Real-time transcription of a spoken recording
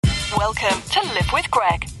Welcome to Live with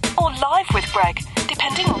Greg, or Live with Greg,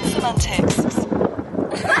 depending on semantics.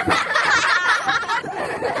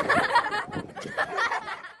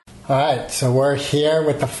 All right, so we're here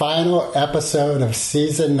with the final episode of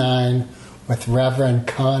Season 9 with Reverend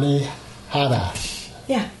Connie Hadash.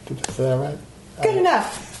 Yeah. Did I say that right? Good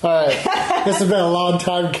enough. All right. This has been a long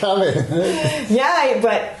time coming. Yeah,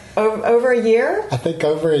 but over a year? I think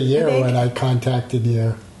over a year when I contacted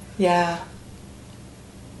you. Yeah.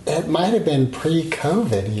 It might have been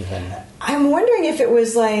pre-COVID even. I'm wondering if it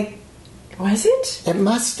was like, was it? It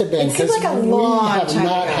must have been, It seems because like a we long have time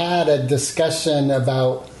not ago. had a discussion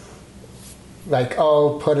about, like,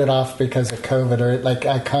 oh, put it off because of COVID, or like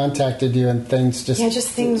I contacted you and things just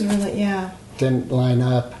things really, didn't line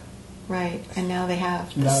up. right. And now they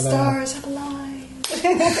have. The Now they stars have aligned.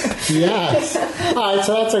 Yes. All right,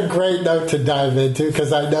 so that's a great note to dive into,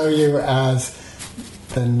 because I know you as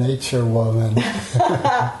the nature woman.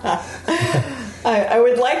 I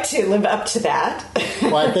would like to live up to that.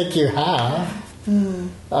 Well, I think you have,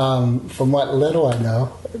 from what little I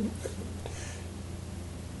know.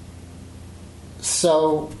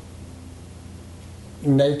 So,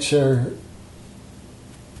 nature,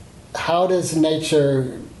 how does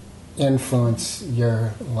nature influence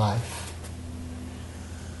your life?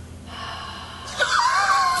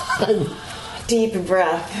 Deep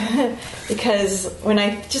breath. Because when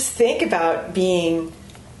I just think about being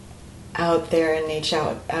out there in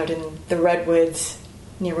nature, out in the redwoods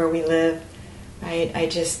near where we live, right, I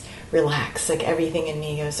just relax. Like everything in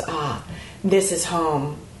me goes, this is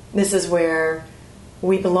home. This is where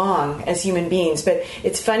we belong as human beings. But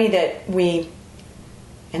it's funny that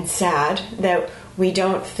and sad that we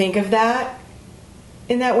don't think of that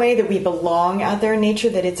in that way, that we belong out there in nature,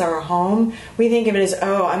 that it's our home. We think of it as,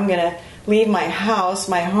 I'm going to leave my house,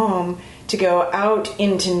 my home, to go out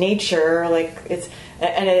into nature, like it's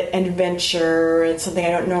an adventure, it's something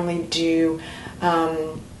I don't normally do.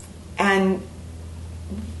 And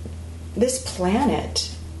this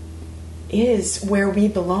planet is where we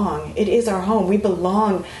belong. It is our home. We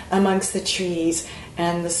belong amongst the trees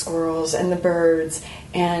and the squirrels and the birds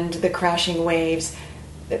and the crashing waves.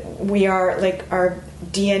 We are, like, our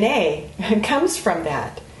DNA comes from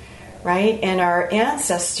that, right? And our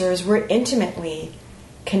ancestors were intimately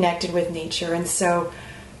connected with nature. And so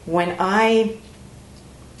when I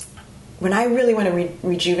really want to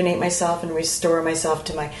rejuvenate myself and restore myself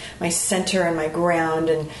to my center and my ground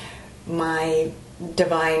and my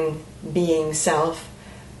divine being self,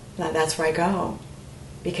 that's where I go.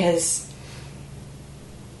 Because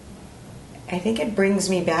I think it brings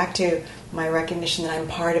me back to my recognition that I'm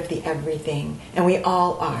part of the everything, and we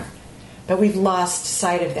all are. But we've lost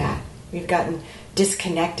sight of that. We've gotten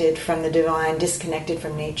disconnected from the divine, disconnected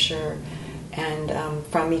from nature, and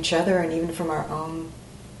from each other, and even from our own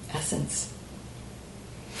essence.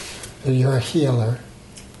 You're a healer.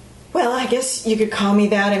 Well, I guess you could call me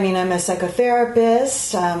that. I mean, I'm a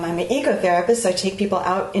psychotherapist. I'm an ecotherapist. I take people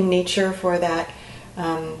out in nature for that.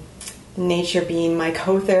 Nature being my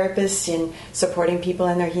co-therapist in supporting people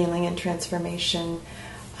in their healing and transformation.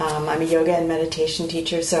 I'm a yoga and meditation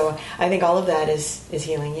teacher, so I think all of that is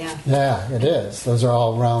healing, yeah. Yeah, it is. Those are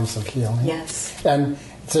all realms of healing. Yes. And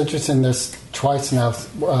it's interesting, there's twice now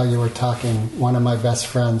while you were talking, one of my best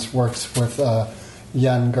friends works with a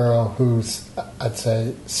young girl who's, I'd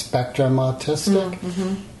say, spectrum autistic,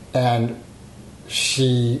 and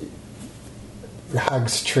she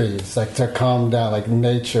hugs trees, like to calm down, like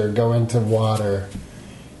nature, go into water.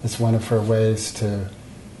 It's one of her ways to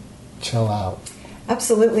chill out.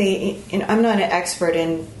 Absolutely. And I'm not an expert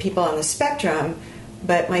in people on the spectrum,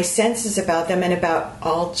 but my sense is about them and about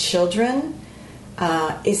all children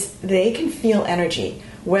is they can feel energy,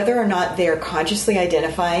 whether or not they're consciously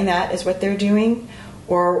identifying that as what they're doing,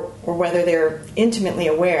 or whether they're intimately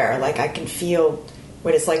aware, like I can feel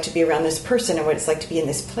what it's like to be around this person and what it's like to be in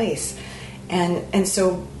this place. And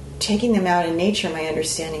so taking them out in nature, my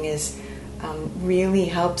understanding is, really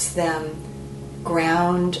helps them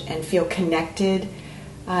ground and feel connected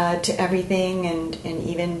to everything, and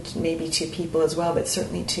even maybe to people as well, but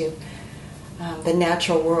certainly to the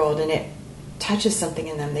natural world. And it touches something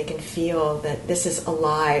in them. They can feel that this is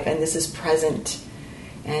alive and this is present.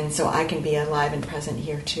 And so I can be alive and present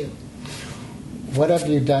here too. What have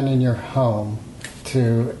you done in your home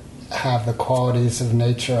to have the qualities of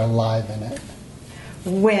nature alive in it?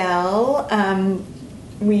 Well,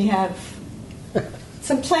 we have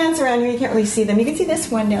some plants around here. You can't really see them. You can see this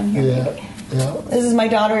one down here. Yeah. This is my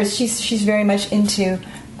daughter. She's very much into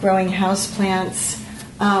growing house plants,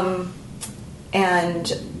 and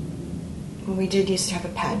we did used to have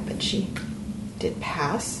a pet, but she did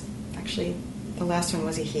pass actually The last one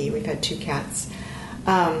was a he. We've had 2 cats.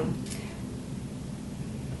 But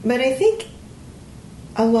I think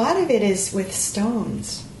a lot of it is with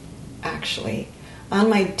stones, actually. On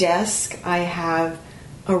my desk, I have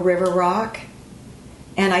a river rock,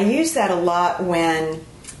 and I use that a lot when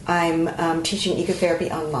I'm teaching ecotherapy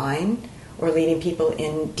online or leading people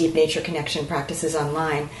in deep nature connection practices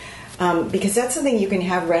online, because that's something you can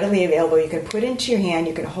have readily available. You can put into your hand,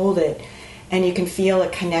 you can hold it, and you can feel a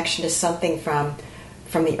connection to something from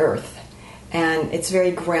the earth. And it's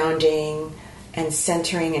very grounding and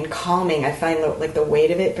centering and calming. I find like the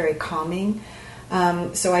weight of it very calming.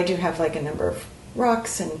 So I do have like a number of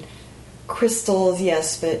rocks and crystals,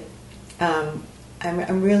 yes, but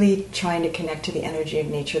I'm really trying to connect to the energy of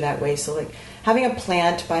nature that way. So like having a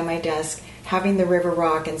plant by my desk, having the river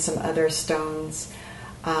rock and some other stones,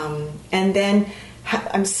 and then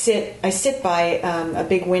I sit by a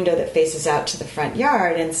big window that faces out to the front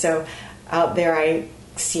yard, and so out there I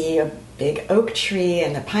see a big oak tree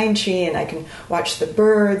and a pine tree, and I can watch the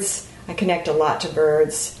birds. I connect a lot to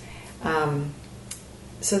birds.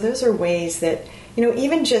 So those are ways that,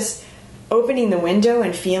 even just opening the window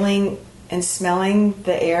and feeling and smelling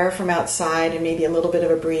the air from outside and maybe a little bit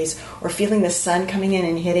of a breeze, or feeling the sun coming in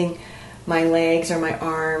and hitting my legs or my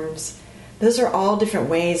arms. Those are all different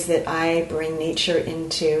ways that I bring nature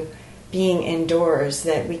into being indoors,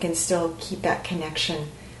 that we can still keep that connection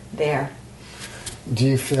there. Do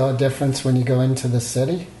you feel a difference when you go into the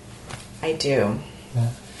city? I do. Yeah.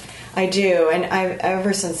 I do. And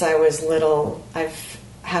ever since I was little, I've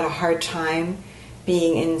had a hard time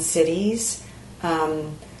being in cities,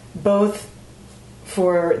 both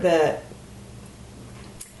for the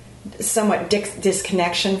somewhat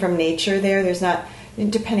disconnection from nature there. There's not,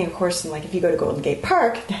 depending, of course, on like if you go to Golden Gate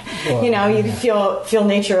Park, well, you can feel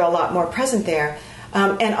nature a lot more present there.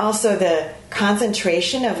 And also the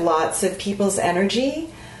concentration of lots of people's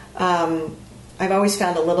energy, I've always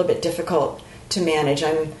found a little bit difficult to manage.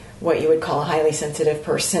 I'm what you would call a highly sensitive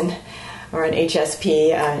person, or an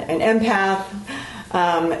HSP, an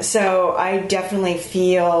empath. So I definitely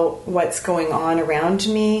feel what's going on around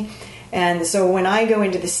me. And so when I go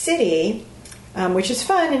into the city, which is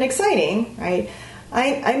fun and exciting, right,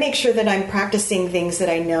 I make sure that I'm practicing things that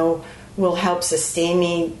I know will help sustain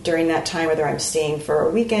me during that time, whether I'm staying for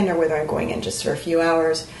a weekend or whether I'm going in just for a few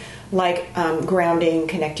hours, like grounding,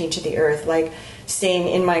 connecting to the earth, like staying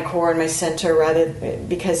in my core and my center,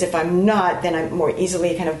 because if I'm not, then I'm more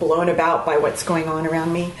easily kind of blown about by what's going on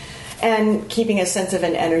around me, and keeping a sense of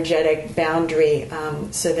an energetic boundary,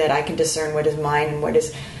 so that I can discern what is mine and what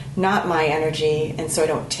is not my energy, and so I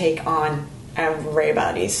don't take on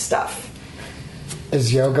everybody's stuff.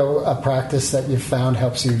 Is yoga a practice that you've found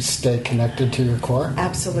helps you stay connected to your core?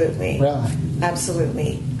 Absolutely. Really?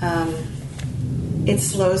 Absolutely. It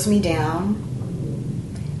slows me down,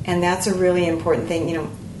 and that's a really important thing.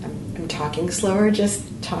 I'm talking slower just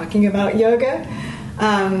talking about yoga.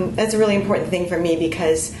 That's a really important thing for me,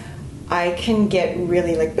 because I can get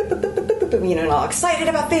really like, and all excited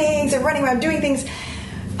about things and running around doing things.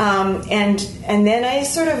 And then I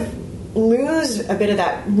sort of lose a bit of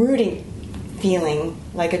that rooting feeling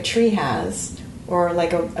like a tree has, or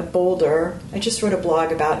like a boulder. I just wrote a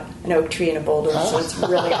blog about an oak tree and a boulder, so it's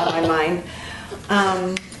really on my mind.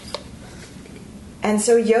 And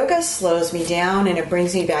so yoga slows me down, and it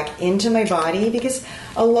brings me back into my body, because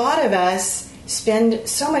a lot of us spend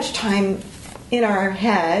so much time in our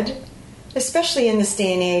head, especially in this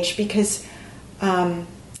day and age, because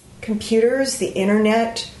computers, the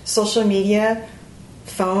internet, social media,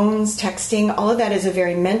 phones, texting, all of that is a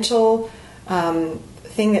very mental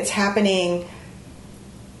thing that's happening.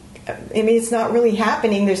 I mean, it's not really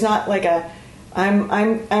happening. There's not like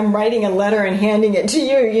I'm writing a letter and handing it to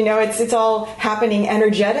you. It's all happening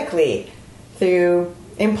energetically through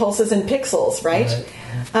impulses and pixels, right?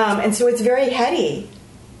 And so it's very heady.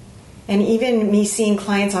 And even me seeing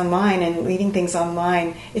clients online and leading things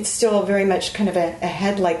online, it's still very much kind of a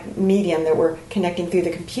head-like medium that we're connecting through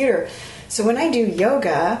the computer. So when I do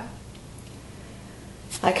yoga,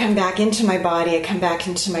 I come back into my body, I come back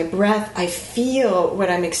into my breath, I feel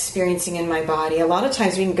what I'm experiencing in my body. A lot of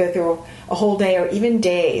times we can go through a whole day or even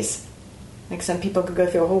days. Like some people could go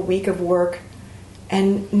through a whole week of work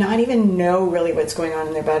and not even know really what's going on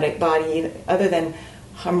in their body other than,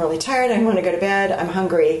 I'm really tired, I want to go to bed, I'm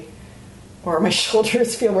hungry, or my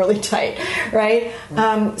shoulders feel really tight, right?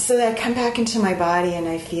 So that I come back into my body and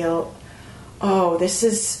I feel, oh, this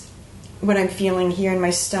is what I'm feeling here in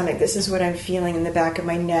my stomach. This is what I'm feeling in the back of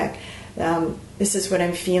my neck. This is what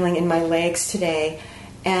I'm feeling in my legs today.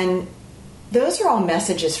 And those are all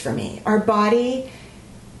messages for me. Our body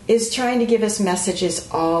is trying to give us messages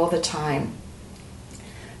all the time.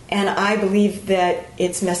 And I believe that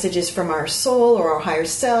it's messages from our soul or our higher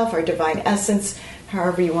self, our divine essence,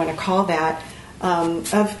 however you want to call that,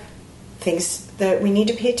 of things that we need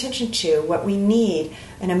to pay attention to, what we need,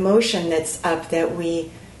 an emotion that's up that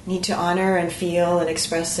we need to honor and feel and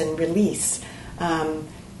express and release,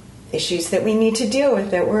 issues that we need to deal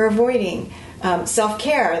with that we're avoiding,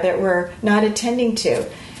 self-care that we're not attending to.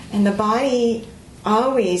 And the body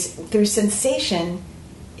always, through sensation,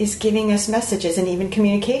 is giving us messages and even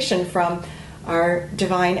communication from our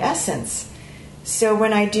divine essence. So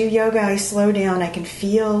when I do yoga, I slow down, I can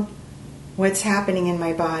feel what's happening in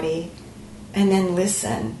my body, and then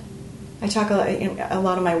listen. I talk a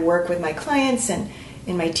lot of my work with my clients and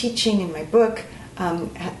in my teaching, in my book,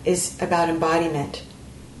 is about embodiment.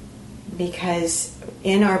 Because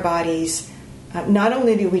in our bodies, not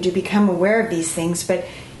only do we become aware of these things, but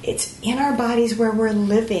it's in our bodies where we're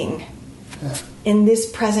living in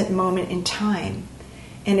this present moment in time.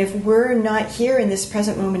 And if we're not here in this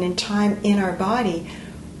present moment in time in our body,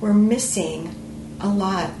 we're missing a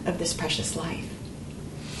lot of this precious life.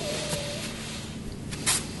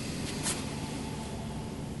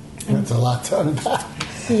 That's a lot to unpack.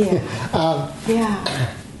 Yeah.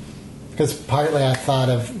 Yeah. Because partly I thought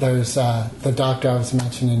of there's the doctor I was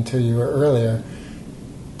mentioning to you earlier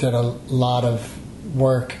did a lot of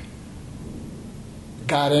work,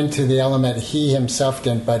 got into the element he himself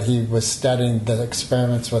didn't, but he was studying the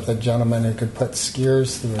experiments with a gentleman who could put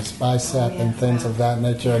skewers through his bicep and things of that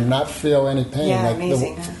nature and not feel any pain. Yeah,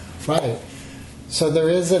 amazing. Right. So there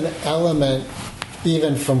is an element,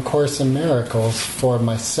 even from Course in Miracles, for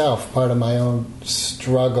myself, part of my own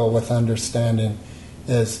struggle with understanding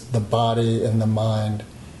is the body and the mind,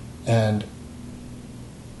 and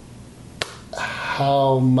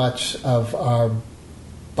how much of our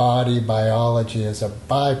body biology is a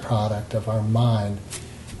byproduct of our mind,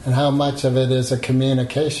 and how much of it is a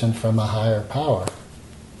communication from a higher power,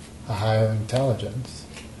 a higher intelligence.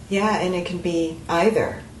 Yeah, and it can be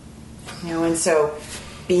either. And so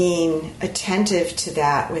being attentive to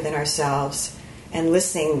that within ourselves and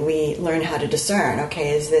listening, we learn how to discern,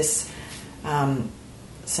 okay, is this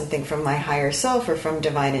something from my higher self or from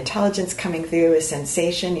divine intelligence coming through, a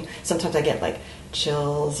sensation? Sometimes I get like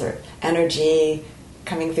chills or energy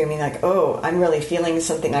coming through me, like, oh, I'm really feeling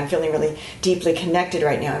something. I'm feeling really deeply connected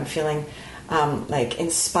right now. I'm feeling like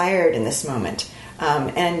inspired in this moment.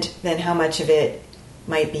 And then how much of it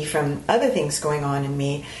might be from other things going on in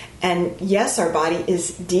me. And yes, our body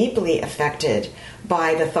is deeply affected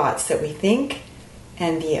by the thoughts that we think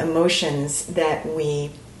and the emotions that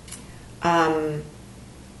we...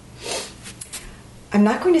 I'm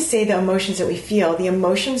not going to say the emotions that we feel, the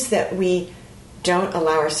emotions that we don't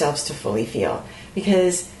allow ourselves to fully feel.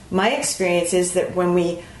 Because my experience is that when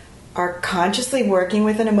we are consciously working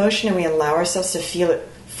with an emotion and we allow ourselves to feel it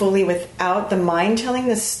fully without the mind telling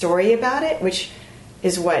the story about it, which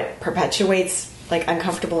is what perpetuates like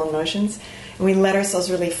uncomfortable emotions, and we let ourselves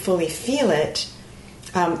really fully feel it,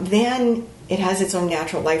 then it has its own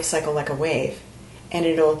natural life cycle like a wave. And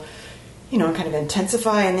it'll, kind of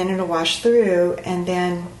intensify, and then it'll wash through, and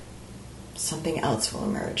then something else will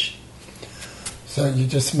emerge. So you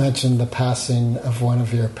just mentioned the passing of one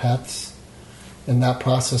of your pets. In that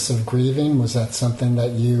process of grieving, was that something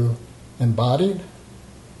that you embodied?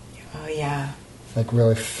 Oh, yeah. Like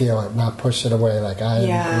really feel it, not push it away, like I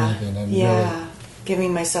am grieving. And really...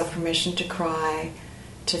 Giving myself permission to cry,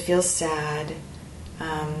 to feel sad,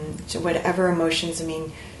 to whatever emotions. I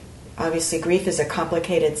mean, obviously grief is a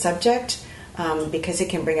complicated subject because it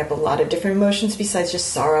can bring up a lot of different emotions besides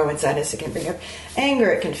just sorrow and sadness. It can bring up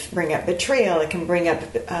anger, it can bring up betrayal, it can bring up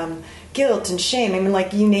guilt and shame. I mean,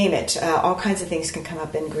 like, you name it. All kinds of things can come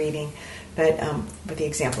up in grieving. But with the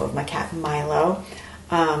example of my cat Milo,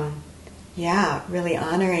 really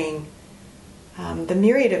honoring the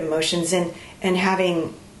myriad of emotions and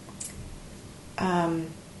having,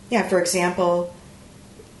 for example,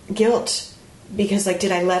 guilt. Because, like,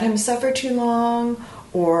 did I let him suffer too long?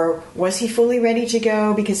 Or was he fully ready to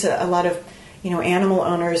go? Because a lot of, animal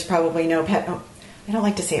owners probably know I don't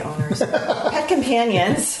like to say owners. Pet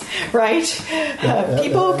companions, right?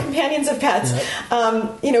 Companions of pets,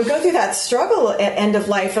 go through that struggle at end of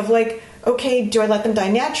life of like, okay, do I let them die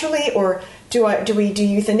naturally? Or do we do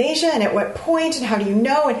euthanasia? And at what point? And how do you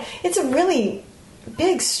know? And it's a really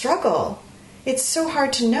big struggle. It's so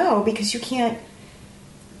hard to know because you can't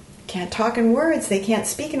talk in words. They can't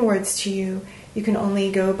speak in words to you. You can only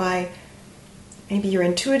go by maybe your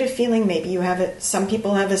intuitive feeling. Maybe you have it. Some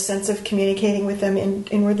people have a sense of communicating with them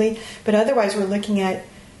inwardly. But otherwise, we're looking at,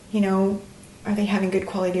 are they having good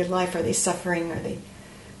quality of life? Are they suffering?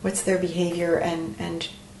 What's their behavior? And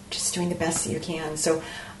just doing the best that you can. So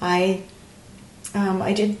I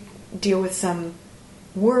did deal with some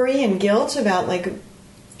worry and guilt about, like,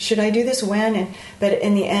 should I do this when? But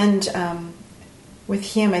in the end,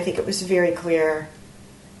 with him, I think it was very clear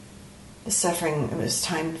the suffering, it was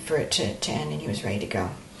time for it to end, and he was ready to go.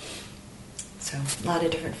 So a lot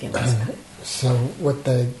of different feelings. So with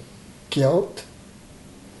the guilt,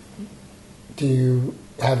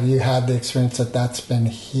 have you had the experience that that's been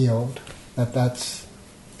healed? That's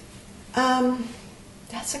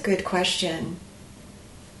a good question.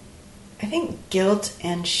 I think guilt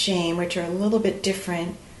and shame, which are a little bit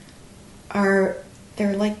different, they're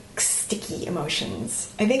like sticky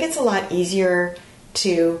emotions. I think it's a lot easier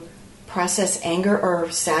to process anger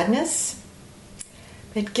or sadness,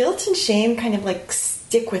 but guilt and shame kind of like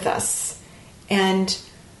stick with us. And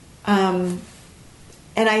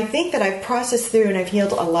I think that I've processed through and I've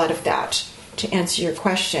healed a lot of that, to answer your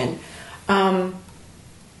question. But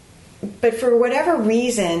for whatever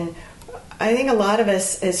reason, I think a lot of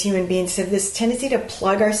us as human beings have this tendency to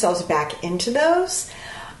plug ourselves back into those,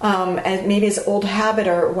 as maybe as old habit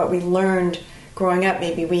or what we learned growing up.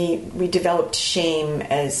 Maybe we developed shame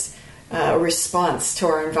as a response to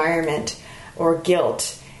our environment, or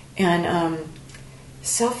guilt. And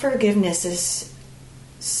self-forgiveness is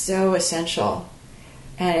so essential.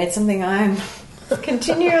 And it's something I'm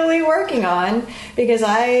continually working on, because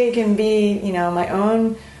I can be, my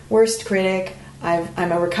own worst critic.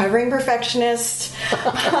 I'm a recovering perfectionist.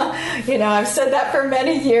 I've said that for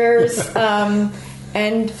many years.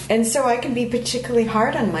 And so I can be particularly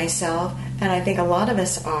hard on myself, and I think a lot of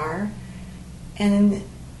us are. And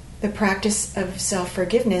the practice of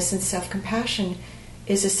self-forgiveness and self-compassion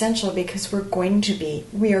is essential, because we are going to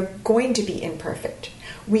be imperfect.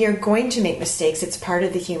 We are going to make mistakes. It's part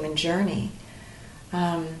of the human journey.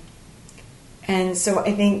 And so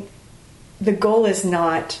I think the goal is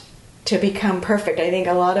not to become perfect. I think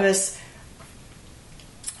a lot of us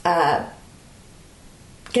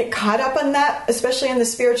get caught up on that, especially on the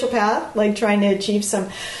spiritual path, like trying to achieve some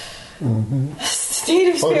state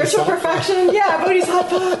of spiritual perfection. Yeah,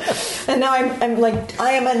 bodhisattva. And now I'm like,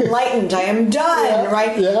 I am enlightened. I am done,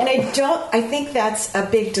 right? Yeah. And I think that's a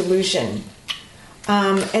big delusion.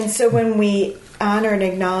 And so when we honor and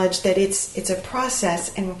acknowledge that it's a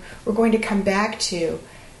process, and we're going to come back to,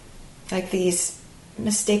 like, these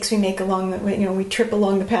mistakes we make along the way, we trip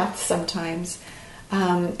along the path sometimes,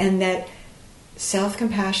 and that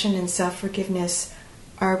self-compassion and self-forgiveness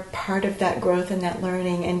are part of that growth and that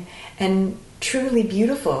learning, and truly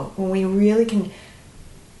beautiful when we really can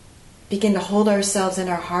begin to hold ourselves in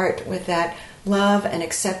our heart with that love and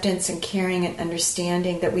acceptance and caring and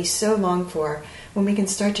understanding that we so long for. When we can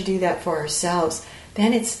start to do that for ourselves,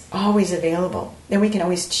 then it's always available. Then we can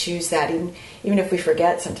always choose that, even if we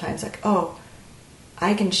forget sometimes, like, oh,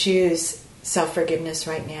 I can choose self-forgiveness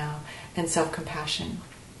right now and self-compassion.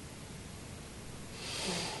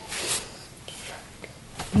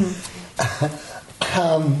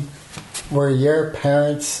 Were your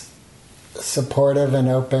parents supportive and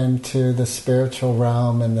open to the spiritual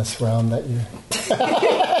realm and this realm that you...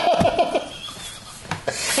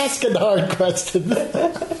 Asking hard questions.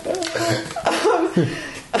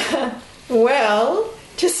 Well,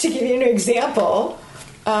 just to give you an example,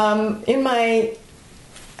 I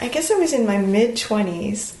guess I was in my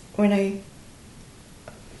mid-20s when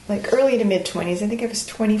early to mid-20s. I think I was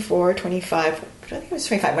 24, 25. I think I was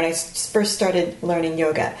 25 when I first started learning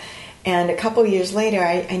yoga. And a couple years later,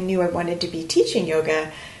 I knew I wanted to be teaching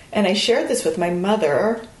yoga. And I shared this with my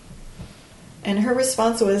mother. And her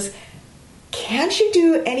response was, "Can't you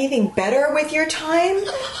do anything better with your time?"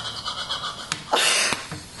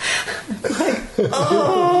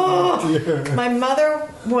 Oh, my mother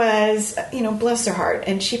was, bless her heart,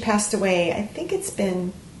 and she passed away. I think it's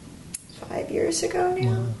been 5 years ago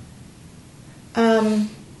now. Wow.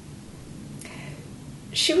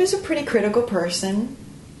 She was a pretty critical person.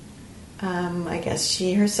 I guess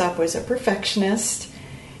she herself was a perfectionist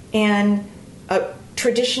and a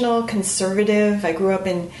traditional conservative. I grew up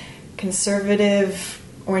in conservative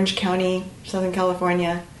Orange County, Southern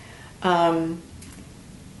California. And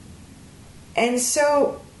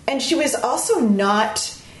she was also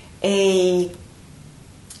not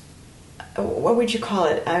what would you call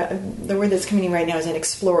it? The word that's coming right now is an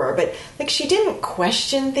explorer, but like, she didn't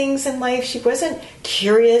question things in life. She wasn't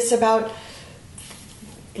curious about,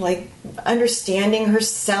 like, understanding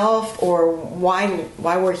herself or why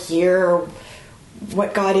we're here or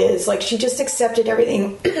what God is. Like, she just accepted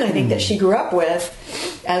everything I think that she grew up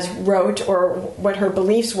with as rote, or what her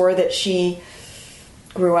beliefs were that she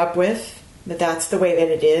grew up with, that's the way that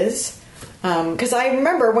it is. Because I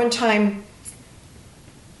remember one time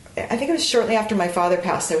I think it was shortly after my father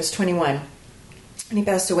passed. I was 21. And he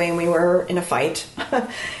passed away and we were in a fight.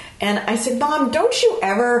 And I said, Mom, don't you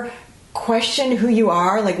ever question who you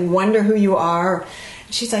are? Like wonder who you are?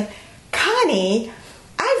 And she's like, Connie,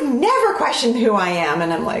 I've never questioned who I am.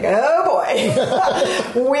 And I'm like,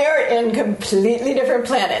 oh boy, we're in completely different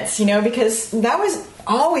planets, because that was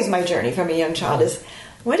always my journey from a young child is,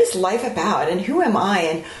 what is life about? And who am I?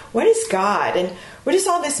 And what is God? And what does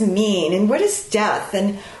all this mean? And what is death?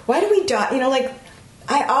 And why do we die?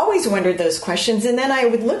 I always wondered those questions. And then I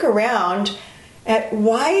would look around at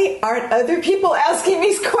why aren't other people asking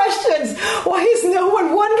these questions? Why is no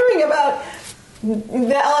one wondering about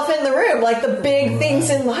the elephant in the room, like the big things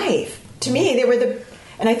in life? To me, they were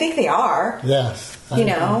and I think they are. Yes.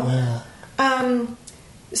 Yeah.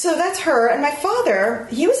 So that's her. And my father,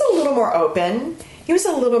 he was a little more open. He was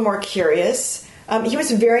a little more curious. He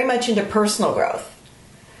was very much into personal growth.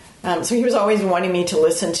 So he was always wanting me to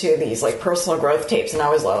listen to these personal growth tapes, and I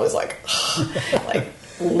was always like,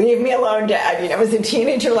 leave me alone, Dad. As a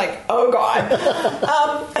teenager, oh God.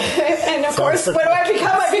 And of course, what do I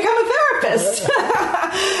become? I become a therapist.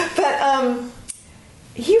 But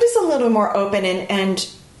he was a little more open and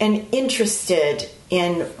interested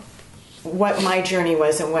in what my journey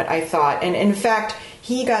was and what I thought. And in fact,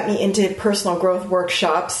 he got me into personal growth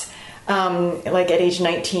workshops, at age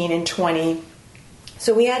 19 and 20.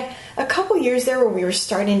 So we had a couple years there where we were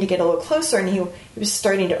starting to get a little closer, and he was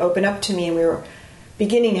starting to open up to me, and we were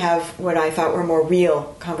beginning to have what I thought were more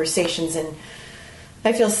real conversations. And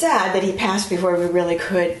I feel sad that he passed before we really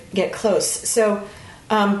could get close. So,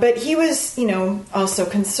 but he was, also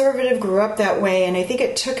conservative, grew up that way, and I think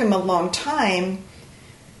it took him a long time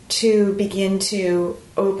to begin to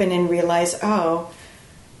open and realize, oh,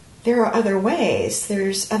 there are other ways.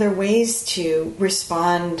 There's other ways to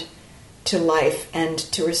respond to life and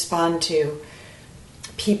to respond to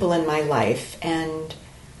people in my life, and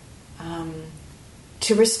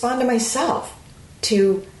to respond to myself,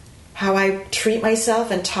 to how I treat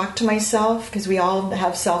myself and talk to myself, because we all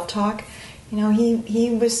have self-talk. He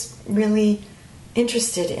was really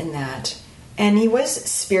interested in that. And he was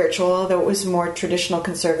spiritual, although it was more traditional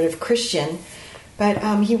conservative Christian, but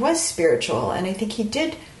he was spiritual, and I think he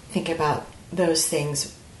did think about those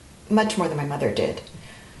things much more than my mother did.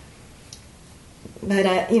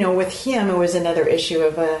 But, with him, it was another issue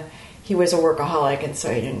of he was a workaholic, and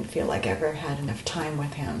so I didn't feel like I ever had enough time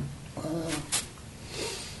with him.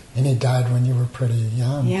 And he died when you were pretty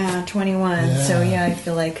young. Yeah, 21. Yeah. So, I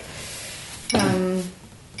feel like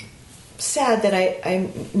sad that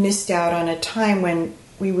I missed out on a time when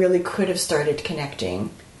we really could have started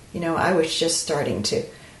connecting. I was just starting to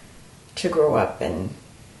grow up and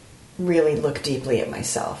really look deeply at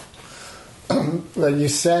myself. Well, you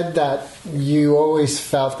said that you always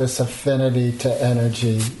felt this affinity to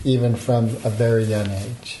energy, even from a very young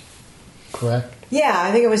age, correct? Yeah,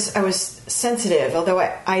 I think I was sensitive, although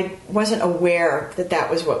I wasn't aware that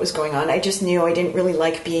was what was going on. I just knew I didn't really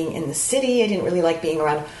like being in the city. I didn't really like being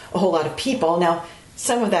around a whole lot of people. Now,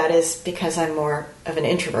 some of that is because I'm more of an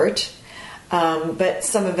introvert, but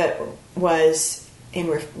some of it was, in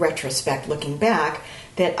retrospect, looking back,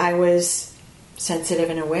 that I was sensitive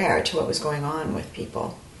and aware to what was going on with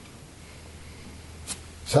people.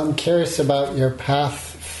 So I'm curious about your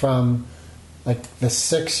path from the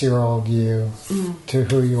 6-year-old you to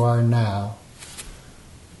who you are now.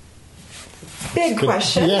 Big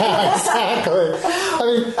question. Yeah, exactly.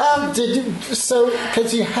 I mean,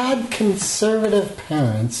 because you had conservative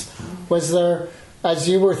parents, was there, as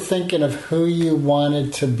you were thinking of who you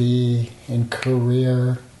wanted to be in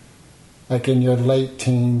career, in your late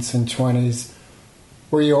teens and 20s,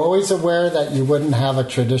 were you always aware that you wouldn't have a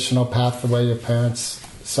traditional path the way your parents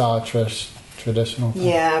saw a traditional path?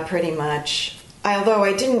 Yeah, pretty much. Although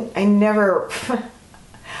I never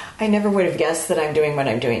would have guessed that I'm doing what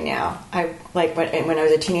I'm doing now. When I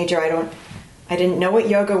was a teenager, I didn't know what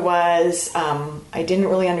yoga was. I didn't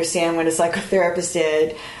really understand what a psychotherapist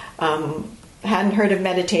did. Hadn't heard of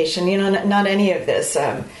meditation. Not any of this.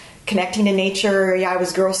 Connecting to nature. Yeah, I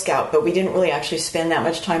was Girl Scout, but we didn't really actually spend that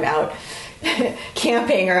much time out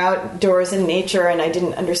camping or outdoors in nature, and I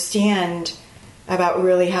didn't understand about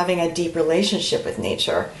really having a deep relationship with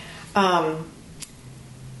nature.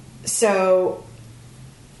 So,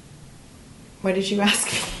 what did you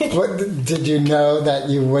ask me? Did you know that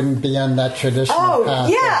you wouldn't be on that traditional path?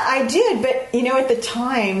 Yeah, I did. But, at the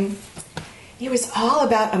time, it was all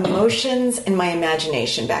about emotions and my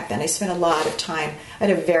imagination back then. I spent a lot of time. I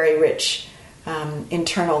had a very rich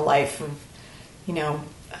internal life of,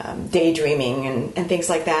 daydreaming and things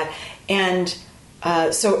like that. And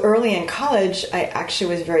so early in college, I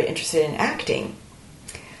actually was very interested in acting.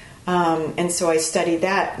 And so I studied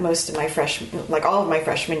that most of my all of my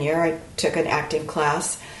freshman year. I took an acting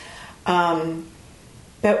class.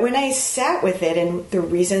 But when I sat with it and the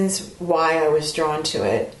reasons why I was drawn to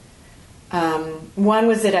it, one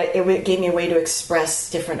was that it gave me a way to express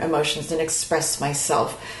different emotions and express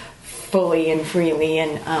myself fully and freely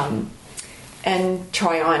and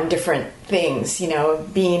try on different things,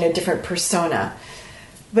 being a different persona.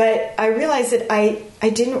 But I realized that I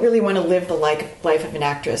didn't really want to live the life of an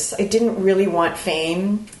actress. I didn't really want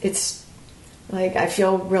fame. It's like I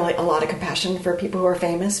feel really a lot of compassion for people who are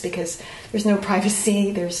famous because there's no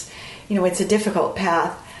privacy. It's a difficult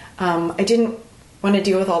path. I didn't want to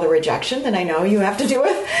deal with all the rejection that I know you have to deal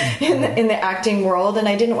with in the acting world, and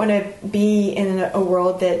I didn't want to be in a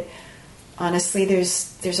world that honestly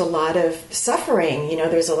there's a lot of suffering.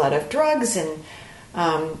 There's a lot of drugs and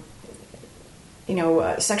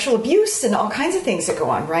sexual abuse and all kinds of things that go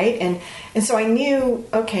on, right? And so I knew,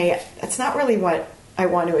 okay, that's not really what I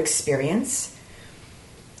want to experience.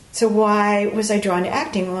 So why was I drawn to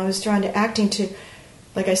acting? Well, I was drawn to acting to,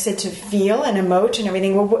 like I said, to feel and emote and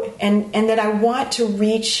everything, and that I want to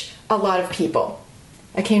reach a lot of people.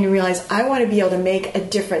 I came to realize I want to be able to make a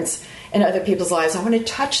difference in other people's lives. I want to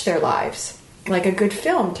touch their lives like a good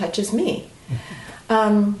film touches me.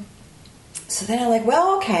 So then I'm like,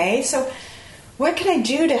 well, okay, so what can I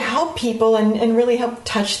do to help people and really help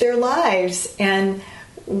touch their lives? And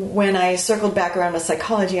when I circled back around with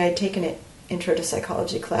psychology, I had taken an intro to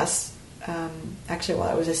psychology class, actually while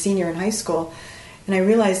I was a senior in high school, and I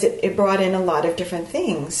realized it brought in a lot of different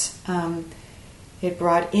things. It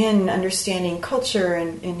brought in understanding culture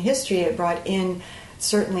and history. It brought in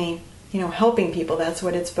certainly, helping people. That's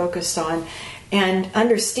what it's focused on. And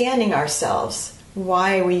understanding ourselves,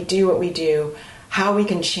 why we do what we do, how we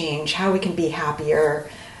can change, how we can be happier,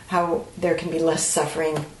 how there can be less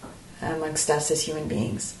suffering amongst us as human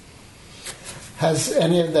beings. Has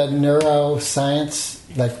any of the neuroscience,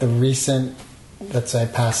 like the recent, let's say,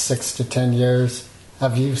 past 6 to 10 years,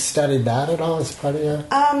 have you studied that at all as part of your...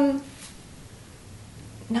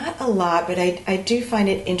 Not a lot, but I do find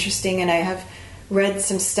it interesting, and I have read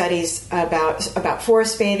some studies about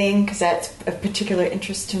forest bathing, because that's of particular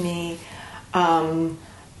interest to me.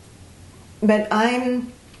 But I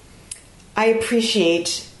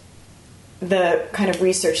appreciate the kind of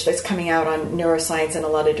research that's coming out on neuroscience and a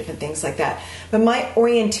lot of different things like that. But my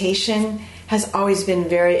orientation has always been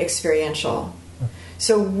very experiential.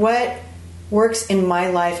 So what works in my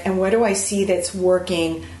life and what do I see that's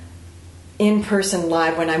working in person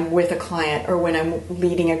live when I'm with a client or when I'm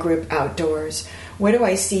leading a group outdoors? What do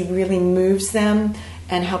I see really moves them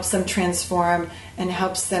and helps them transform and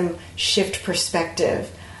helps them shift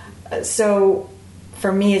perspective? So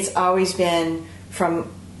for me, it's always been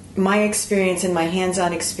from my experience and my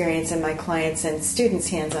hands-on experience and my clients' and students'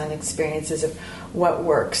 hands-on experiences of what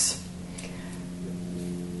works.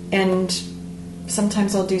 And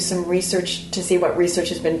sometimes I'll do some research to see what research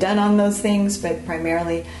has been done on those things, but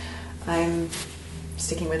primarily I'm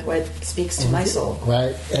sticking with what speaks to my soul.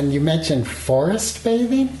 Right. And you mentioned forest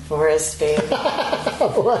bathing? Forest bathing.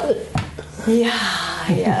 What? Yeah,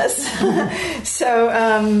 yes. So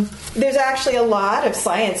there's actually a lot of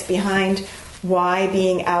science behind why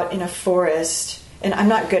being out in a forest, and I'm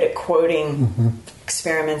not good at quoting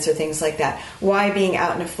experiments or things like that, why being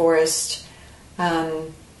out in a forest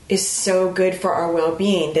is so good for our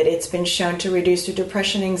well-being, that it's been shown to reduce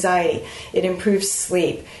depression and anxiety. It improves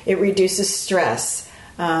sleep. It reduces stress.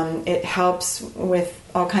 It helps with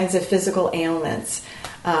all kinds of physical ailments.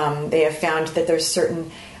 They have found that there's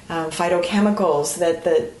certain phytochemicals that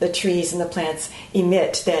the trees and the plants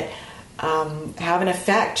emit that have an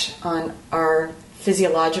effect on our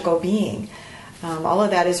physiological being. All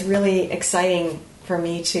of that is really exciting for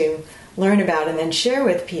me to learn about and then share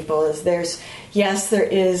with people. Is there is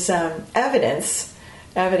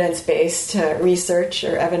evidence-based research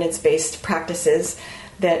or evidence-based practices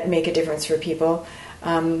that make a difference for people.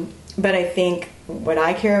 But I think what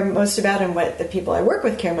I care most about and what the people I work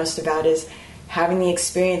with care most about is having the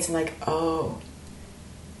experience and like, oh,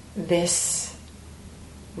 this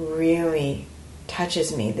really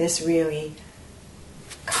touches me. This really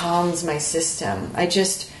calms my system. I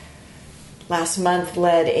just last month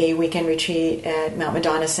led a weekend retreat at Mount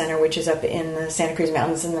Madonna Center, which is up in the Santa Cruz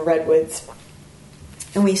Mountains in the Redwoods.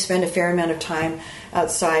 And we spend a fair amount of time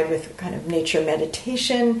outside with kind of nature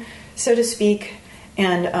meditation, so to speak,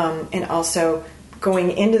 and also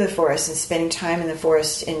going into the forest and spending time in the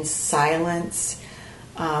forest in silence,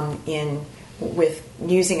 with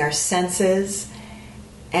using our senses,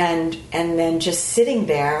 and then just sitting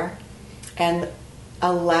there and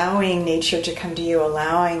allowing nature to come to you,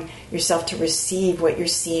 allowing yourself to receive what you're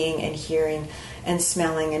seeing and hearing and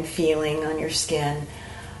smelling and feeling on your skin.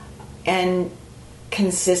 And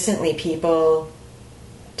consistently people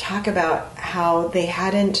talk about how they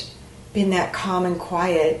hadn't been that calm and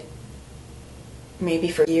quiet maybe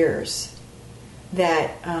for years,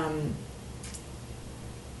 that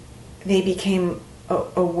they became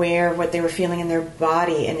aware of what they were feeling in their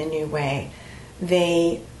body in a new way.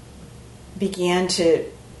 They began to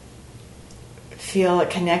feel a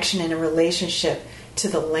connection and a relationship to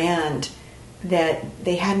the land that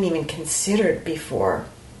they hadn't even considered before.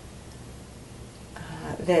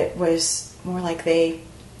 That was more like they,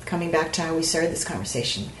 coming back to how we started this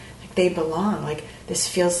conversation, like they belong, like this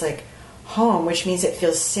feels like home, which means it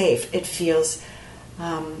feels safe. It feels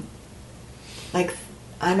like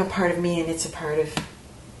I'm a part of me and it's a part of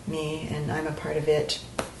me and I'm a part of it.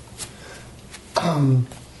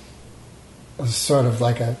 Sort of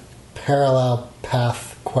like a parallel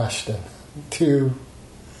path question to,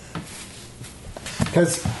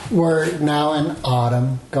 because we're now in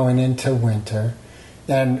autumn going into winter,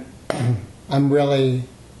 and I'm really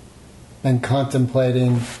been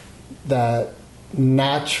contemplating that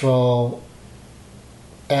natural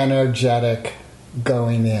energetic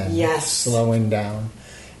going in, yes, slowing down.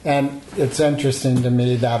 And it's interesting to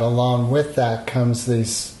me that along with that comes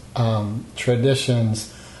these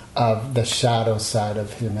traditions of the shadow side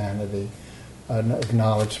of humanity, an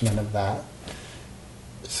acknowledgement of that.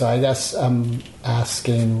 So I guess I'm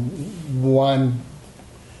asking, one,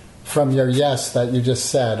 from your yes that you just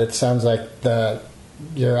said, it sounds like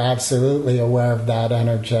you're absolutely aware of that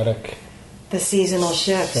energetic... The seasonal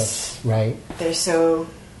shifts. Right. They're so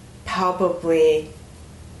palpably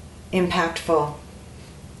impactful.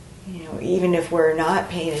 You know, even if we're not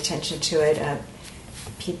paying attention to it,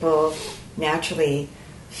 people naturally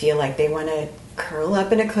feel like they want to curl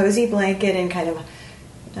up in a cozy blanket and kind of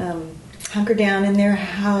hunker down in their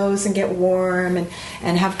house and get warm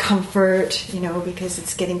and have comfort, you know, because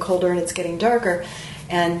it's getting colder and it's getting darker.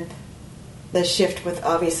 And the shift with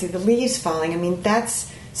obviously the leaves falling, I mean, that's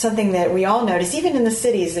something that we all notice. Even in the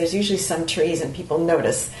cities, there's usually some trees and people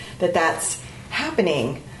notice that that's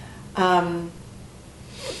happening.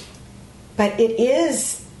 But it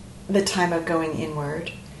is the time of going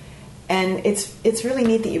inward. And it's really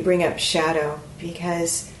neat that you bring up shadow,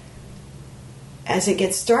 because as it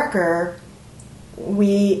gets darker,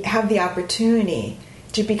 we have the opportunity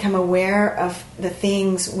to become aware of the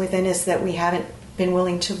things within us that we haven't been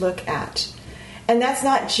willing to look at. And that's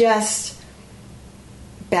not just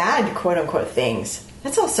bad, quote-unquote, things.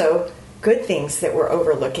 That's also good things that we're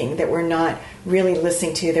overlooking, that we're not really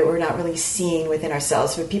listening to, that we're not really seeing within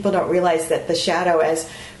ourselves. But people don't realize that the shadow, as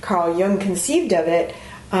Carl Jung conceived of it,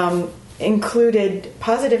 included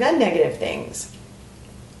positive and negative things.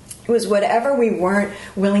 It was whatever we weren't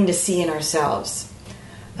willing to see in ourselves.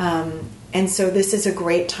 And so this is a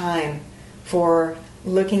great time for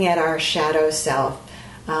looking at our shadow self,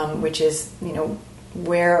 which is, you know,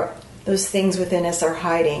 where those things within us are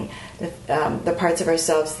hiding, the parts of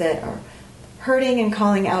ourselves that are hurting and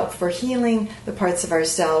calling out for healing, the parts of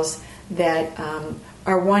ourselves that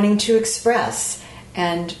are wanting to express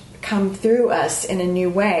and come through us in a new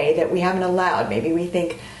way that we haven't allowed. Maybe we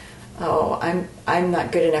think, oh, I'm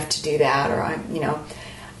not good enough to do that, or I'm, you know.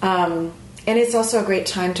 And it's also a great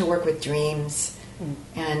time to work with dreams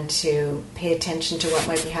and to pay attention to what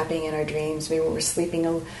might be happening in our dreams. Maybe we're sleeping,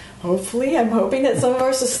 hopefully, I'm hoping that some of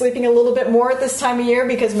us are sleeping a little bit more at this time of year,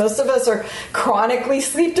 because most of us are chronically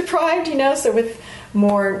sleep deprived, you know, so with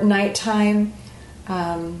more nighttime,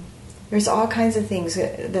 there's all kinds of things.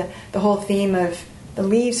 The whole theme of the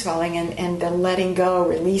leaves falling and the letting go,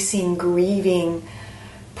 releasing, grieving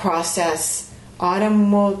process,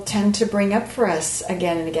 autumn will tend to bring up for us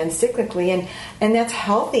again and again cyclically, and that's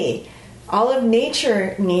healthy. All of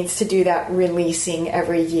nature needs to do that releasing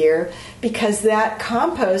every year, because that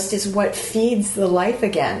compost is what feeds the life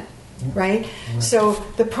again, right? So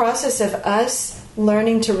the process of us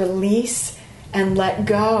learning to release and let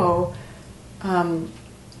go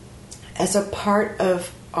as a part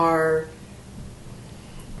of our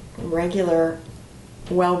regular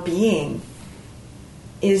well-being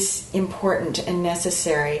is important and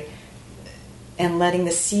necessary, and letting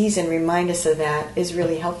the season remind us of that is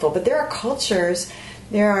really helpful. But there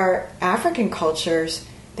are African cultures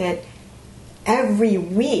that every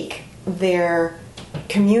week their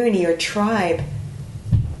community or tribe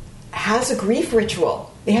has a grief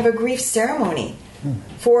ritual. They have a grief ceremony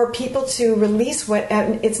for people to release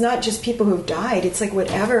it's not just people who've died, it's like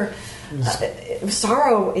whatever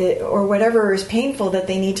sorrow or whatever is painful that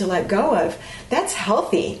they need to let go of. That's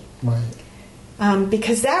healthy. Right.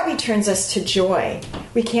 because that returns us to joy.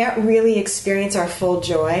 We can't really experience our full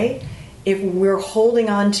joy if we're holding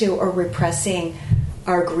on to or repressing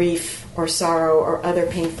our grief or sorrow or other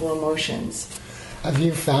painful emotions. Have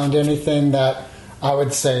you found anything that I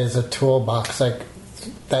would say is a toolbox, like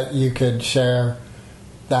that you could share,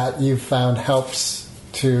 that you found helps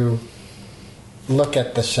to look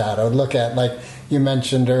at the shadow, look at, like you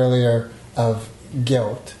mentioned earlier, of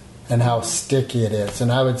guilt and how sticky it is,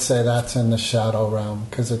 and I would say that's in the shadow realm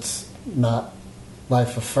because it's not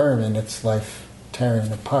life affirming, it's life tearing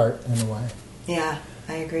apart in a way. Yeah,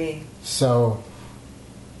 I agree. So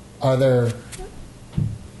are there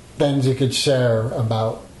things you could share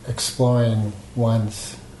about exploring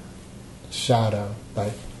one's shadow,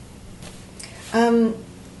 like so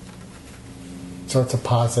it's a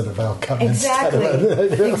positive outcome? Exactly.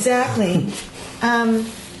 Instead of Exactly.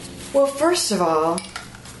 Well, first of all,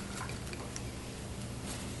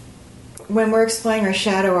 when we're exploring our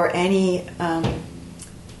shadow or any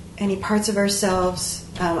parts of ourselves,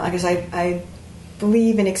 because I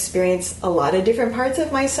believe and experience a lot of different parts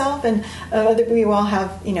of myself, and we all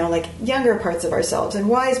have, like younger parts of ourselves and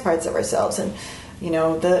wise parts of ourselves, and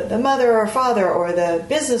the mother or father or the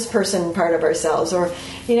business person part of ourselves, or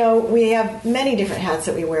we have many different hats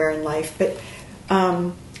that we wear in life. But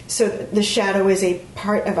so the shadow is a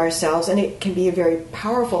part of ourselves, and it can be a very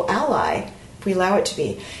powerful ally if we allow it to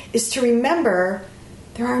be. Is to remember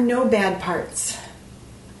there are no bad parts.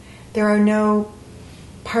 There are no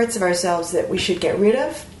parts of ourselves that we should get rid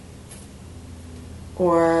of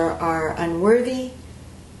or are unworthy.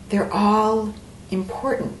 They're all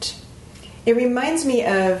important. It reminds me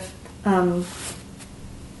of, I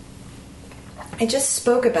just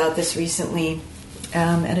spoke about this recently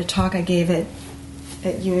at a talk I gave at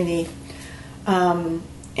Unity, and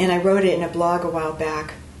I wrote it in a blog a while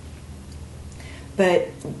back. But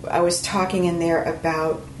I was talking in there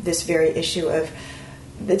about this very issue of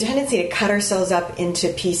the tendency to cut ourselves up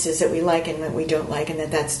into pieces that we like and that we don't like, and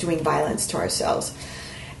that's doing violence to ourselves.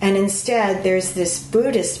 And instead, there's this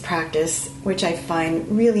Buddhist practice, which I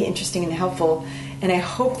find really interesting and helpful, and I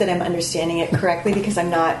hope that I'm understanding it correctly because I'm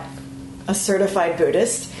not a certified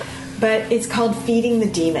Buddhist, but it's called feeding the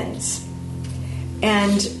demons.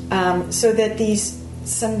 And so that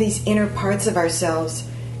some of these inner parts of ourselves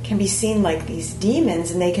can be seen like these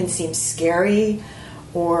demons, and they can seem scary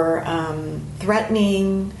or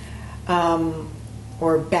threatening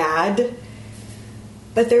or bad,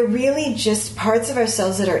 but they're really just parts of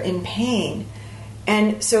ourselves that are in pain.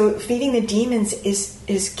 And so feeding the demons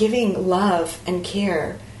is giving love and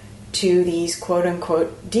care to these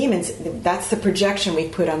quote-unquote demons. That's the projection we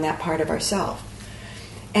put on that part of ourselves.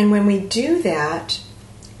 And when we do that,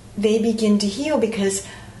 they begin to heal, because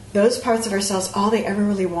those parts of ourselves, all they ever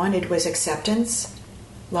really wanted was acceptance,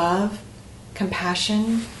 love,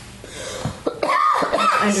 compassion,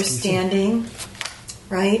 understanding,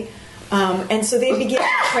 right? And so they begin to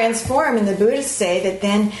transform, and the Buddhists say that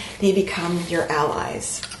then they become your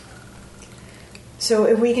allies. So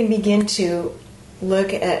if we can begin to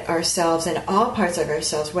look at ourselves and all parts of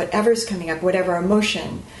ourselves, whatever's coming up, whatever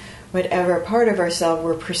emotion, whatever part of ourselves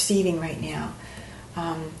we're perceiving right now,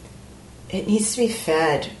 it needs to be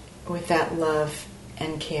fed with that love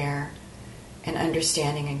and care and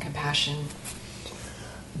understanding and compassion.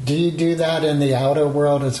 Do you do that in the outer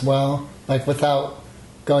world as well? Like, without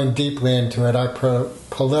going deeply into it, our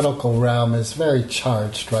political realm is very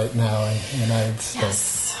charged right now in the United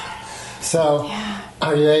States. Yes. So,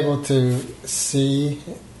 Are you able to see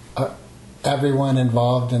everyone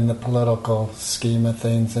involved in the political scheme of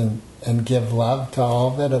things and give love to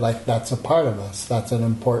all of it? Like, that's a part of us. That's an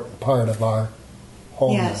important part of our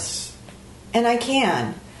wholeness. Yes. And I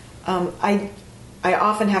can. I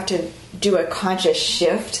often have to do a conscious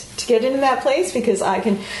shift to get into that place, because I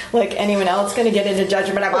can, like anyone else, going to get into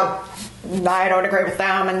judgment about, I don't agree with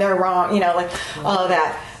them and they're wrong, like all of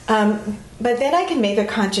that. But then I can make a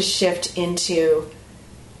conscious shift into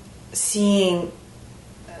seeing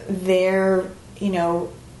their,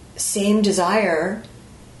 same desire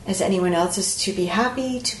as anyone else's, to be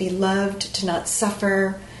happy, to be loved, to not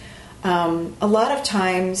suffer. A lot of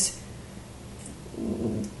times,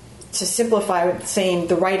 to simplify with saying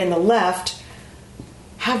the right and the left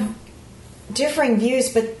have differing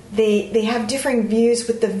views, but they have differing views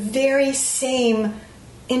with the very same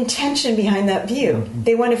intention behind that view. Mm-hmm.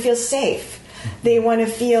 They want to feel safe. They want to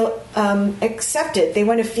feel accepted. They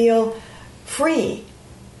want to feel free.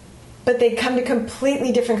 But they come to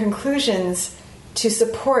completely different conclusions to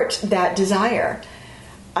support that desire.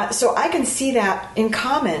 So I can see that in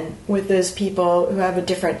common with those people who have a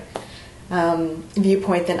different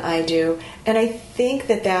viewpoint than I do. And I think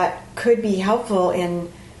that could be helpful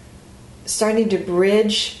in starting to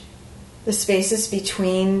bridge the spaces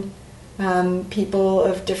between people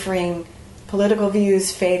of differing political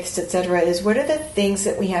views, faiths, etc. Is what are the things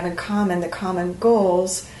that we have in common, the common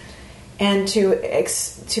goals, and to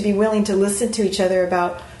be willing to listen to each other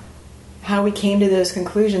about how we came to those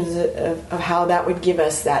conclusions of how that would give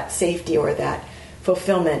us that safety or that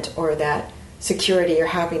fulfillment or that security or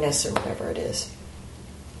happiness or whatever it is.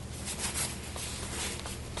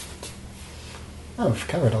 Oh, we've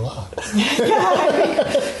covered a lot.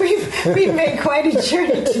 Yeah, we've made quite a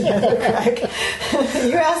journey together, Greg.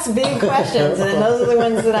 You ask big questions, and those are the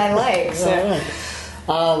ones that I like. So.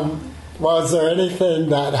 All right. Well, is there anything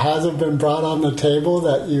that hasn't been brought on the table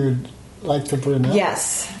that you'd like to bring up?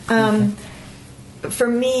 Yes. For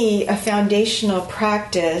me, a foundational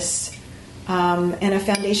practice and a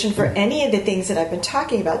foundation for any of the things that I've been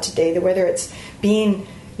talking about today, whether it's being,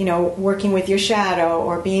 working with your shadow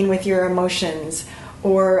or being with your emotions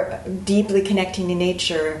or deeply connecting to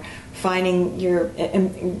nature, finding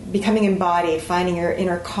becoming embodied, finding your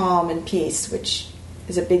inner calm and peace, which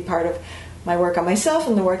is a big part of my work on myself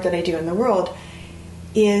and the work that I do in the world,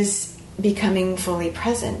 is becoming fully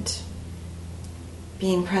present.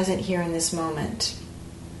 Being present here in this moment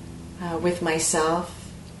with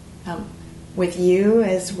myself, with you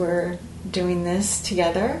as we're doing this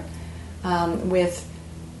together, with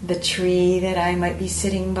the tree that I might be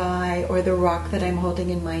sitting by or the rock that I'm holding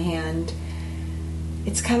in my hand.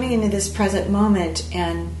 It's coming into this present moment,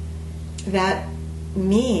 and that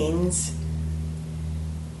means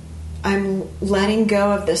I'm letting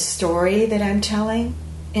go of the story that I'm telling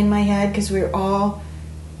in my head, because we're all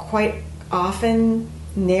quite often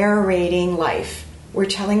narrating life. We're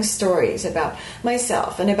telling stories about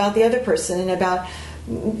myself and about the other person and about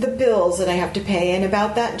the bills that I have to pay and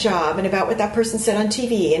about that job and about what that person said on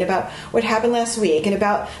TV and about what happened last week and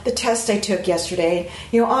about the test I took yesterday,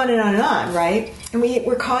 on and on and on, right? And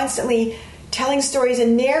we're constantly telling stories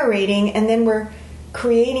and narrating, and then we're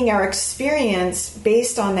creating our experience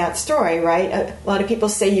based on that story, right? A lot of people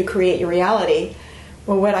say you create your reality.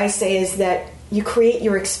 Well, what I say is that you create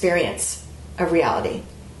your experience of reality.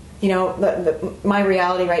 My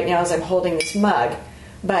reality right now is I'm holding this mug,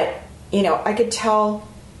 but, I could tell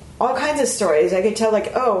all kinds of stories. I could tell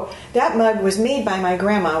that mug was made by my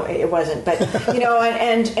grandma. It wasn't, but,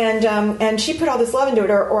 and she put all this love into it.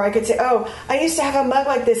 Or I could say, I used to have a mug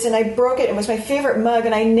like this and I broke it. It was my favorite mug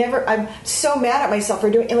and I'm so mad at myself for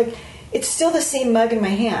doing it. It's still the same mug in my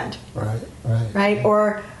hand. Right.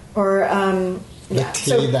 Or the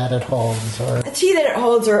tea that it holds, or the tea that it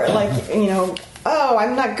holds, or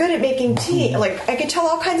I'm not good at making tea. I could tell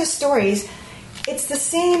all kinds of stories. It's the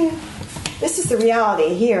same. This is the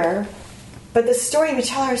reality here, but the story we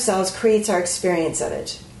tell ourselves creates our experience of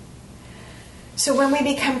it. So when we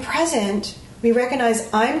become present, we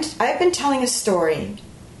recognize I've been telling a story,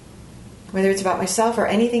 whether it's about myself or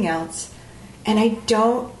anything else, and I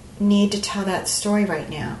don't need to tell that story right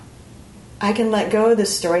now. I can let go of the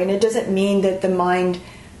story, and it doesn't mean that the mind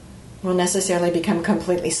will necessarily become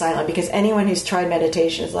completely silent, because anyone who's tried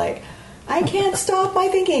meditation is like, I can't stop my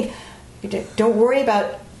thinking. Don't worry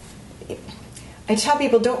about... I tell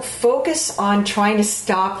people, don't focus on trying to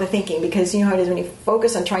stop the thinking, because you know how it is when you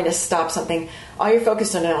focus on trying to stop something, all you're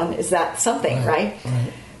focused on is that something, right?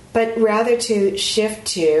 But rather to shift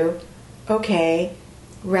to, okay,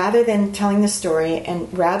 rather than telling the story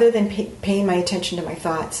and rather than paying my attention to my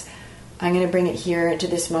thoughts, I'm going to bring it here into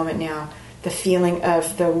this moment now. The feeling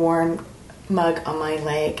of the warm mug on my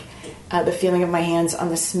leg, the feeling of my hands on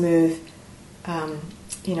the smooth, what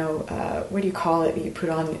do you call it? You put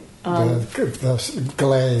on the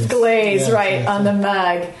glaze. Glaze, yes, right, yes, on the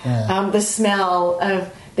mug. Yeah. The smell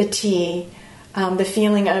of the tea, the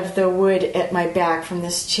feeling of the wood at my back from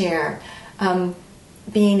this chair,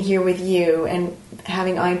 being here with you and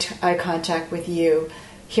having eye contact with you,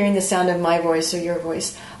 hearing the sound of my voice or your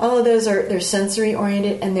voice. All of those they're sensory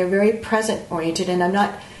oriented and they're very present oriented, and I'm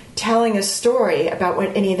not telling a story about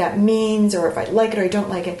what any of that means or if I like it or I don't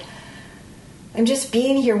like it. I'm just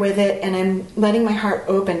being here with it, and I'm letting my heart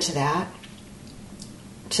open to that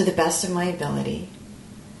to the best of my ability,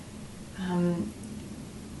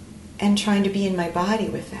 and trying to be in my body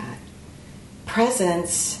with that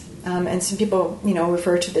presence. And some people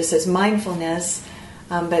refer to this as mindfulness,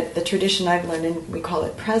 but the tradition I've learned, and we call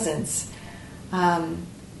it presence.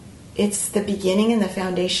 It's the beginning and the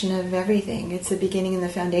foundation of everything. It's the beginning and the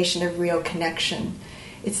foundation of real connection.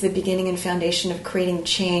 It's the beginning and foundation of creating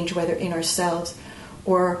change, whether in ourselves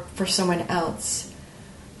or for someone else.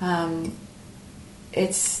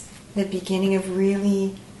 It's the beginning of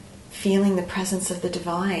really feeling the presence of the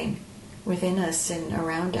divine within us and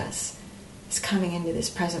around us, is coming into this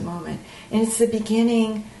present moment. And it's the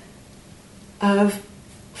beginning of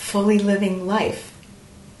fully living life.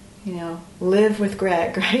 Live with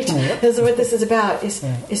Greg, right? Yeah. This is what this is about,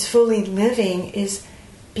 is fully living, is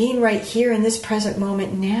being right here in this present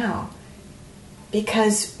moment now.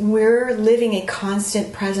 Because we're living a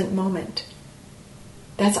constant present moment.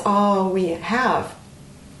 That's all we have.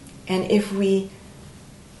 And if we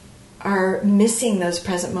are missing those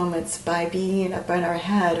present moments by being up in our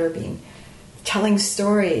head or telling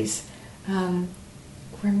stories,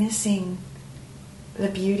 we're missing the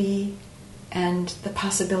beauty and the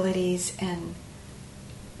possibilities and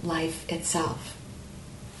life itself,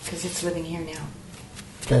 because it's living here now.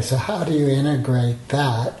 Okay, so how do you integrate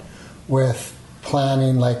that with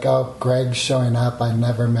planning, like, oh, Greg's showing up, I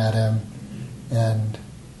never met him, and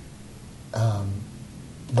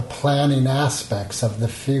the planning aspects of the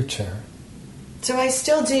future? So I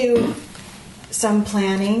still do some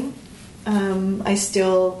planning. I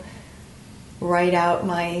still write out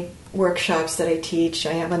my workshops that I teach.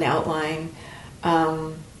 I have an outline.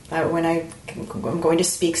 When I'm going to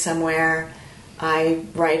speak somewhere, I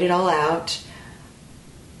write it all out.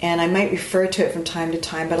 And I might refer to it from time to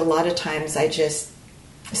time, but a lot of times I just,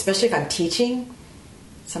 especially if I'm teaching,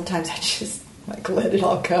 sometimes I just let it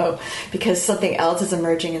all go because something else is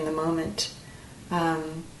emerging in the moment.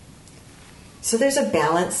 So there's a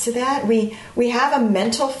balance to that. We have a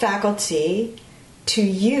mental faculty to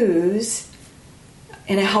use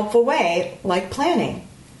in a helpful way, like planning.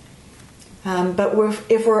 But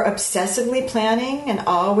if we're obsessively planning and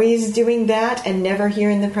always doing that and never here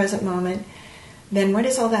in the present moment, then what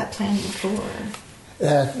is all that planning for?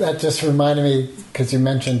 That just reminded me, because you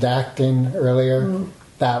mentioned acting earlier,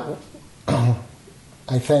 that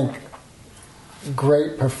I think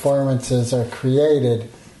great performances are created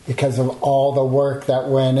because of all the work that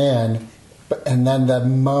went in, and then the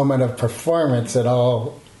moment of performance, it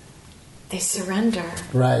all... They surrender.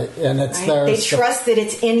 Right, and it's right? there. They trust that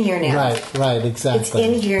it's in here now. Right, exactly.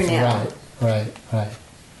 It's in here now. Right.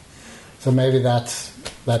 So maybe that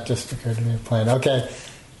just occurred to me playing. Okay,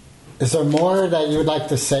 is there more that you would like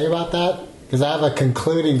to say about that? Because I have a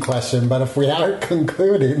concluding question, but if we aren't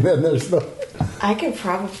concluding, then there's no... I could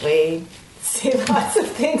probably say lots of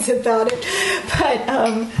things about it, but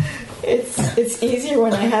it's easier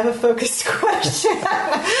when I have a focused question.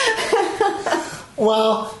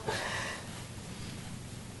 Well,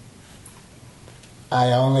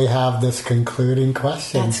 I only have this concluding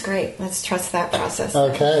question. That's great. Let's trust that process.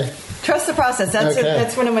 Okay. Trust the process. That's Okay.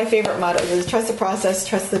 That's one of my favorite mottos, is trust the process,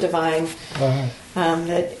 trust the divine.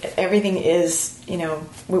 That everything is,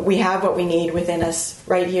 we have what we need within us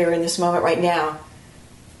right here in this moment right now.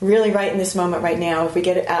 Really right in this moment right now. If we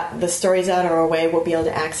get the stories out of our way, we'll be able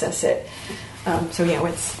to access it.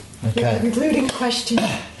 What's the concluding question?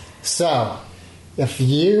 So, if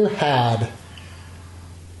you had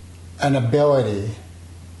an ability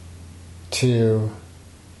to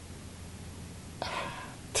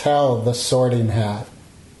tell the Sorting Hat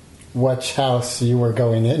which house you were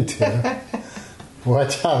going into,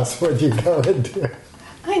 which house would you go into?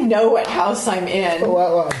 I know what house I'm in.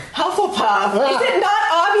 What? Hufflepuff. Is it not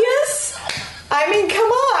obvious? I mean,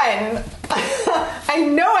 come on. I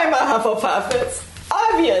know I'm a Hufflepuff. It's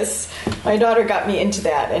obvious. My daughter got me into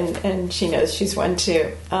that, and she knows she's one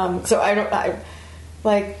too. So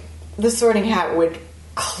the Sorting Hat would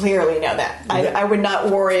clearly know that. I would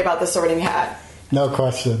not worry about the Sorting Hat. No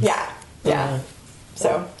questions. Yeah.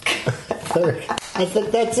 So. I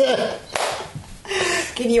think that's it.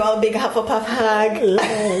 Give you all a big Hufflepuff hug.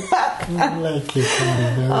 Thank you,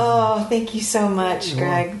 Connie. Oh, thank you so much,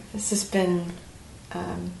 Greg. This has been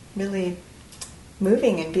really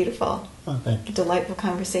moving and beautiful. Oh, thank you. Delightful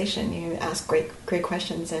conversation. You ask great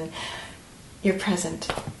questions, and you're present.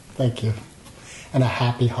 Thank you. And a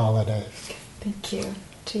happy holidays. Thank you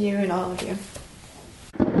to you and all of you.